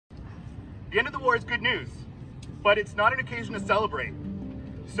The end of the war is good news, but it's not an occasion to celebrate.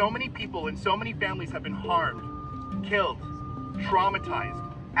 So many people and so many families have been harmed, killed,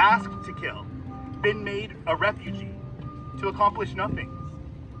 traumatized, asked to kill, been made a refugee to accomplish nothing.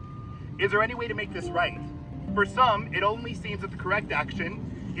 Is there any way to make this right? For some, it only seems that the correct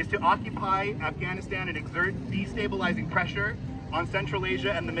action is to occupy Afghanistan and exert destabilizing pressure on Central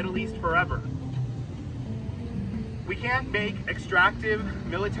Asia and the Middle East forever. We can't make extractive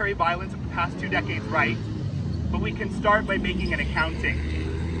military violence of the past 2 decades right, but we can start by making an accounting.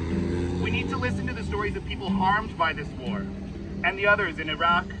 We need to listen to the stories of people harmed by this war, and the others in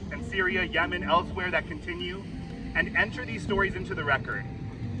Iraq and Syria, Yemen, elsewhere that continue, and enter these stories into the record.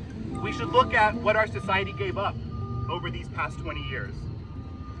 We should look at what our society gave up over these past 20 years.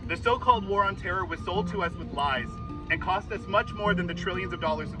 The so-called war on terror was sold to us with lies and cost us much more than the trillions of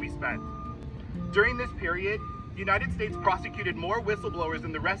dollars that we spent. During this period, the United States prosecuted more whistleblowers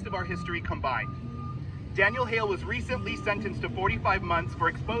than the rest of our history combined. Daniel Hale was recently sentenced to 45 months for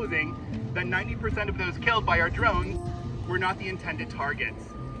exposing that 90% of those killed by our drones were not the intended targets.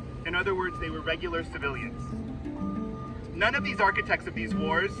 In other words, they were regular civilians. None of these architects of these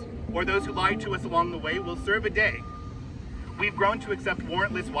wars, or those who lied to us along the way, will serve a day. We've grown to accept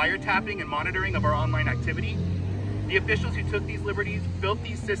warrantless wiretapping and monitoring of our online activity. The officials who took these liberties, built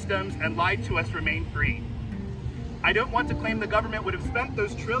these systems, and lied to us remain free. I don't want to claim the government would have spent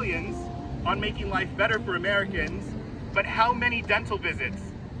those trillions on making life better for Americans, but how many dental visits,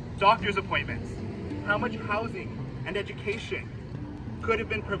 doctor's appointments, how much housing and education could have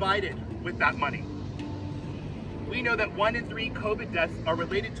been provided with that money? We know that 1 in 3 COVID deaths are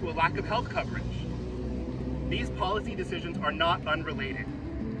related to a lack of health coverage. These policy decisions are not unrelated.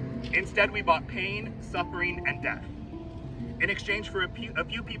 Instead, we bought pain, suffering, and death in exchange for a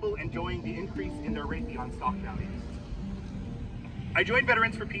few people enjoying the increase in their Raytheon stock values. I joined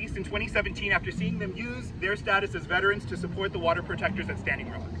Veterans for Peace in 2017 after seeing them use their status as veterans to support the water protectors at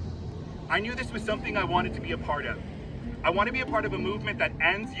Standing Rock. I knew this was something I wanted to be a part of. I want to be a part of a movement that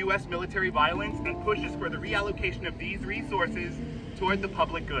ends U.S. military violence and pushes for the reallocation of these resources toward the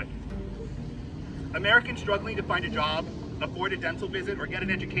public good. Americans struggling to find a job, afford a dental visit, or get an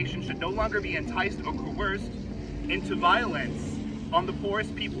education should no longer be enticed or coerced into violence on the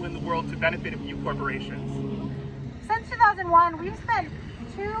poorest people in the world to benefit a few corporations. Since 2001, we've spent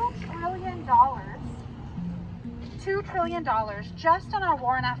 $2 trillion just on our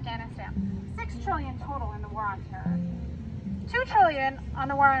war in Afghanistan. $6 trillion total in the war on terror. $2 trillion on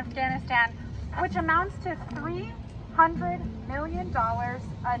the war in Afghanistan, which amounts to $300 million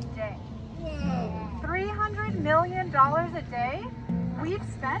a day. $300 million a day we've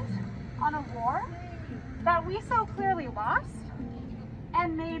spent on a war that we so clearly lost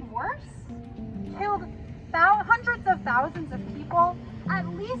and made worse, killed hundreds of thousands of people, at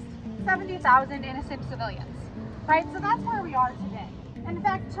least 70,000 innocent civilians, right? So that's where we are today. In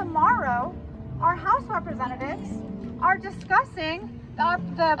fact, tomorrow, our House representatives are discussing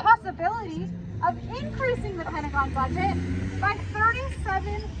the possibility of increasing the Pentagon budget by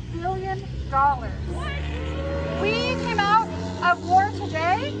 $37 billion. We came out of war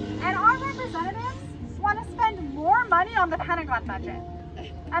today, and our representatives want to spend more money on the Pentagon budget.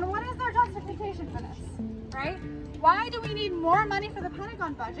 And what is their justification for this, right? Why do we need more money for the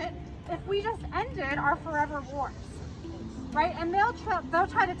Pentagon budget if we just ended our forever wars, right? And they'll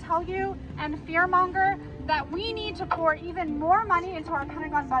try to tell you and fearmonger that we need to pour even more money into our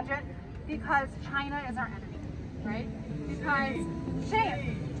Pentagon budget because China is our enemy, right? Because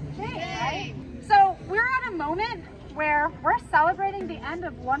shame, right? So we're at a moment where we're celebrating the end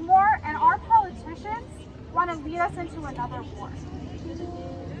of one war and our politicians want to lead us into another war.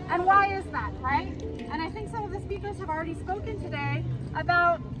 And why is that, right? And I think some of the speakers have already spoken today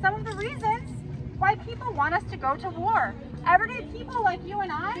about some of the reasons why people want us to go to war. Everyday people like you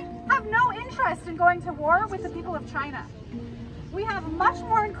and I have no interest in going to war with the people of China. We have much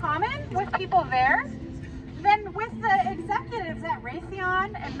more in common with people there than with the executives at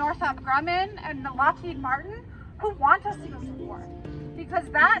Raytheon and Northrop Grumman and Lockheed Martin who want us to go to war, because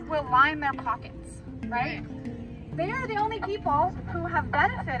that will line their pockets, right? They are the only people who have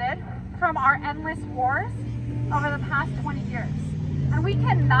benefited from our endless wars over the past 20 years. And we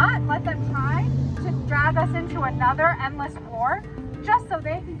cannot let them try to drag us into another endless war just so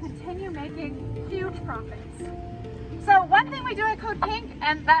they can continue making huge profits. So one thing we do at CODEPINK,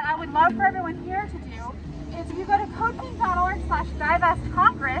 and that I would love for everyone here to do, is if you go to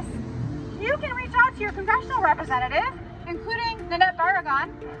codepink.org/divestcongress, you can reach out to your congressional representative, including Nanette Barragan,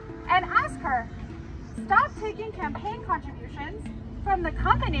 and ask her, stop taking campaign contributions from the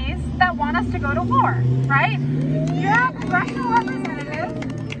companies that want us to go to war, right? You're a congressional representative.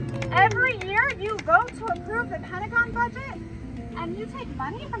 Every year you vote to approve the Pentagon budget and you take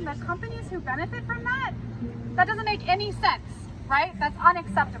money from the companies who benefit from that? That doesn't make any sense, right? That's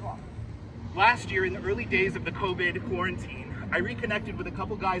unacceptable. Last year, in the early days of the COVID quarantine, I reconnected with a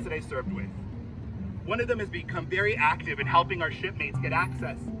couple guys that I served with. One of them has become very active in helping our shipmates get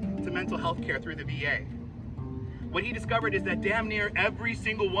access to mental health care through the VA. What he discovered is that damn near every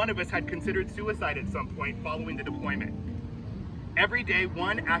single one of us had considered suicide at some point following the deployment. Every day,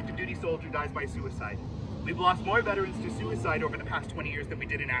 one active duty soldier dies by suicide. We've lost more veterans to suicide over the past 20 years than we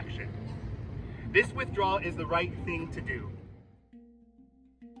did in action. This withdrawal is the right thing to do.